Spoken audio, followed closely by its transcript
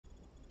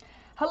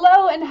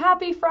Hello and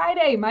happy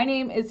Friday. My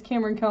name is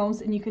Cameron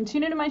Combs, and you can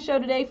tune into my show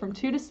today from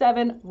 2 to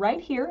 7 right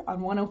here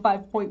on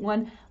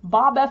 105.1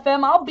 Bob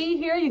FM. I'll be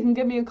here. You can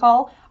give me a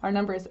call. Our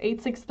number is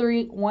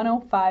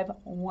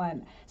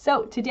 863-1051.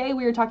 So today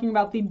we are talking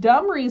about the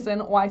dumb reason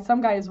why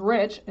some guy is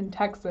rich in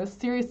Texas.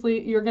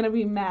 Seriously, you're going to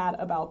be mad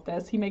about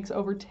this. He makes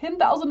over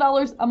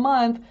 $10,000 a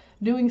month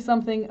doing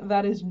something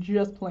that is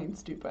just plain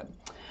stupid.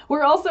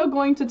 We're also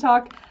going to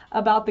talk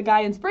about the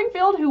guy in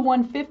Springfield who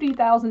won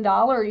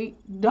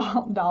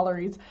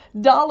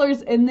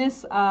 $50,000 in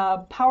this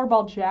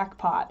Powerball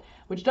jackpot,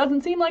 which doesn't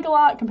seem like a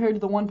lot compared to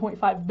the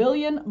 $1.5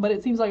 billion, but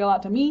it seems like a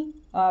lot to me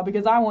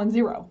because I won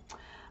zero.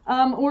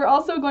 We're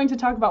also going to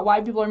talk about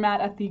why people are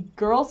mad at the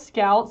Girl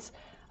Scouts,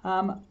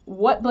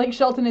 what Blake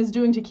Shelton is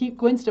doing to keep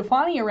Gwen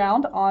Stefani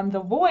around on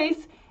The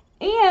Voice,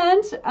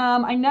 and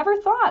I never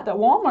thought that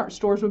Walmart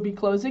stores would be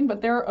closing,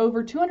 but there are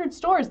over 200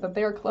 stores that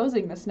they are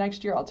closing this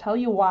next year. I'll tell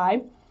you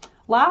why.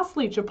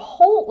 Lastly,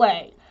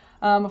 Chipotle.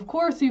 Of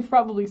course, you've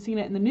probably seen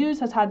it in the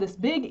news, has had this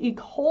big E.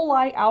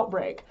 coli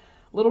outbreak.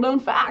 Little known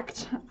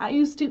fact, I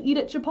used to eat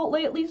at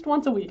Chipotle at least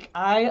once a week.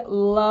 I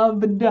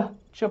loved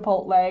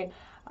Chipotle.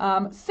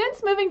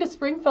 Since moving to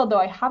Springfield, though,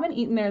 I haven't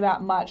eaten there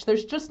that much.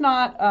 There's just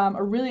not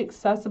a really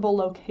accessible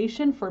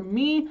location for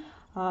me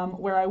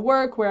where I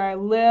work, where I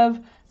live,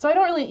 so I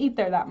don't really eat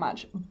there that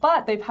much.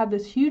 But they've had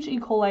this huge E.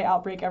 coli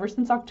outbreak ever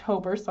since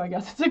October, so I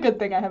guess it's a good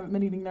thing I haven't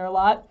been eating there a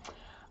lot.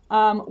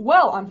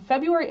 Well, on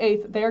February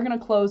 8th, they are going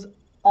to close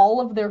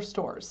all of their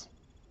stores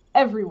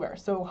everywhere.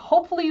 So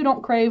hopefully you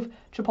don't crave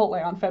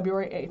Chipotle on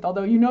February 8th,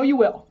 although you know you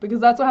will,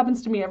 because that's what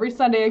happens to me. Every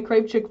Sunday I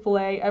crave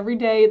Chick-fil-A. Every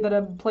day that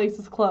a place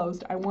is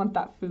closed, I want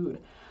that food.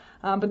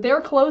 But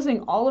they're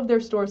closing all of their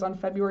stores on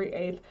February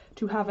 8th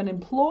to have an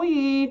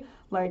employee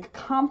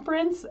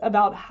conference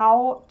about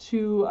how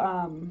to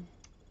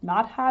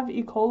not have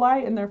E.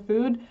 coli in their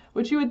food,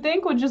 which you would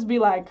think would just be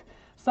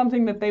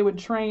something that they would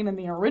train in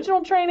the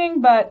original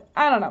training, but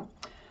I don't know.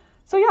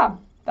 So yeah,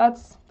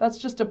 that's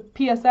just a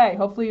PSA.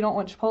 Hopefully you don't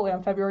want Chipotle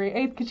on February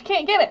 8th because you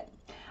can't get it.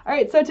 All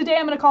right, so today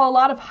I'm going to call a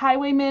lot of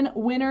Highwaymen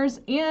winners,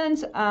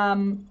 and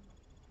I'm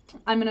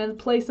going to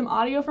play some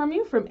audio from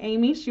you from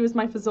Amy. She was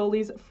my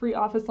Fazoli's free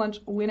office lunch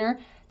winner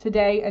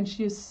today, and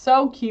she is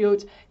so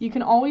cute. You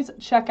can always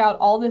check out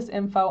all this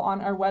info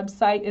on our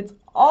website. It's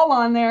all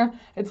on there.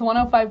 It's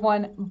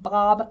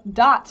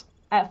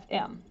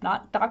 1051bob.fm,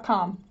 not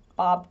 .com.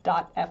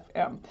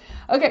 Bob.fm.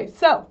 Okay,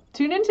 so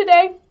tune in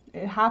today.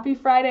 Happy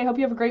Friday. Hope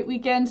you have a great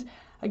weekend.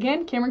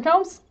 Again, Cameron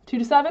Combs, 2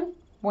 to 7,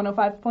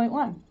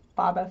 105.1,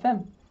 Bob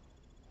FM.